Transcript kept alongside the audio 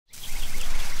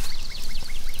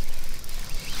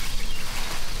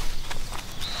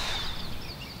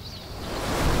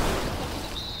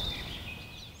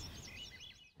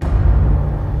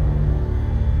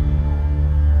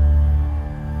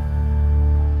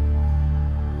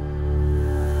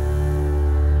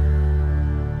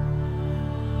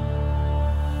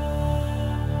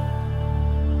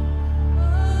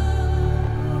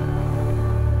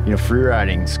You know,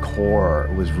 freeriding's core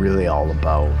was really all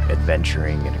about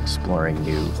adventuring and exploring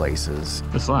new places.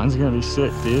 This line's gonna be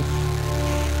sick, dude.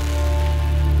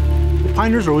 The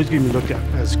pioneers are always going to be looked at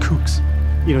as kooks.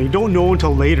 You know, you don't know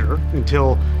until later,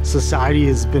 until society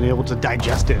has been able to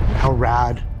digest it, how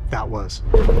rad that was.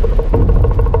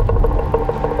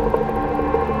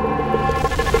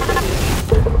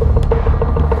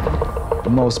 The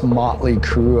most motley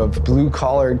crew of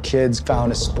blue-collared kids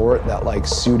found a sport that, like,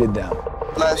 suited them.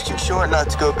 Life's too short not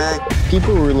to go big.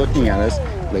 People were looking at us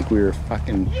like we were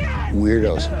fucking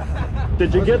weirdos.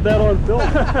 Did you get that on film?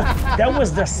 That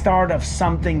was the start of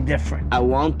something different. I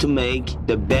want to make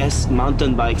the best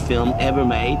mountain bike film ever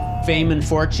made. Fame and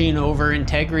fortune over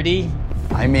integrity.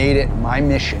 I made it my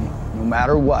mission, no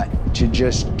matter what, to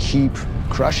just keep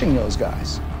crushing those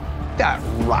guys. That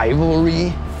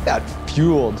rivalry, that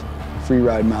fueled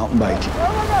freeride mountain biking.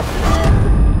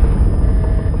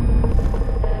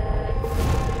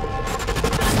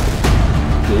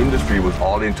 The industry was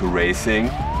all into racing,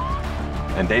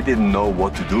 and they didn't know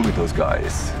what to do with those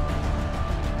guys.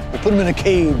 We put them in a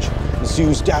cage and see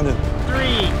who's down to 3,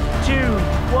 2,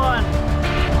 1.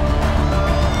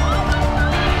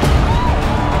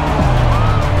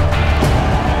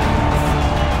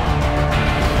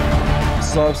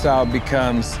 Slopestyle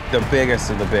becomes the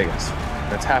biggest of the biggest.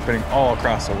 That's happening all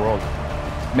across the world.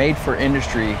 Made for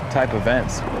industry type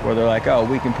events where they're like, oh,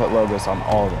 we can put logos on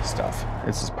all of this stuff.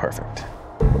 This is perfect.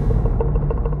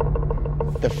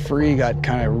 The free got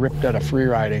kind of ripped out of free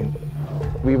riding.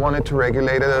 We wanted to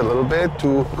regulate it a little bit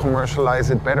to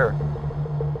commercialize it better.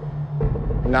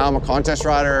 Now I'm a contest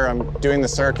rider, I'm doing the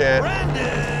circuit.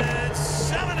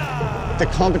 The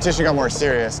competition got more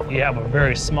serious. You have a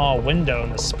very small window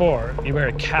in the sport. You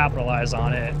better capitalize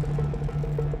on it.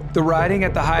 The riding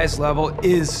at the highest level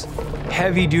is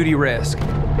heavy-duty risk.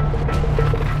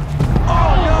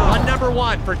 On number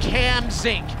 1 for Cam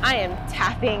Zink. I am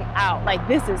tapping out. Like,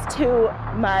 this is too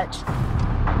much.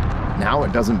 Now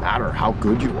it doesn't matter how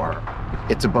good you are.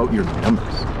 It's about your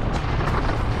numbers.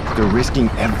 They're risking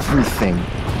everything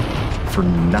for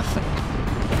nothing,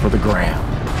 for the gram.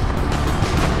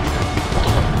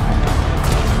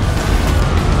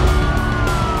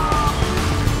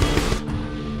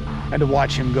 And to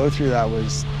watch him go through that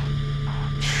was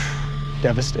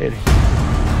devastating.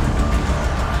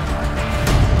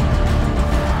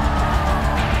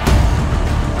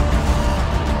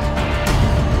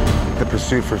 The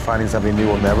pursuit for finding something new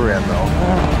will never end, though.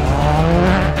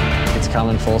 It's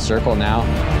coming full circle now.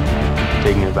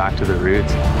 Taking it back to the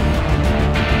roots.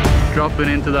 Dropping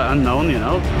into the unknown, you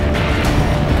know?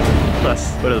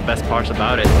 That's one of the best parts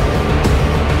about it.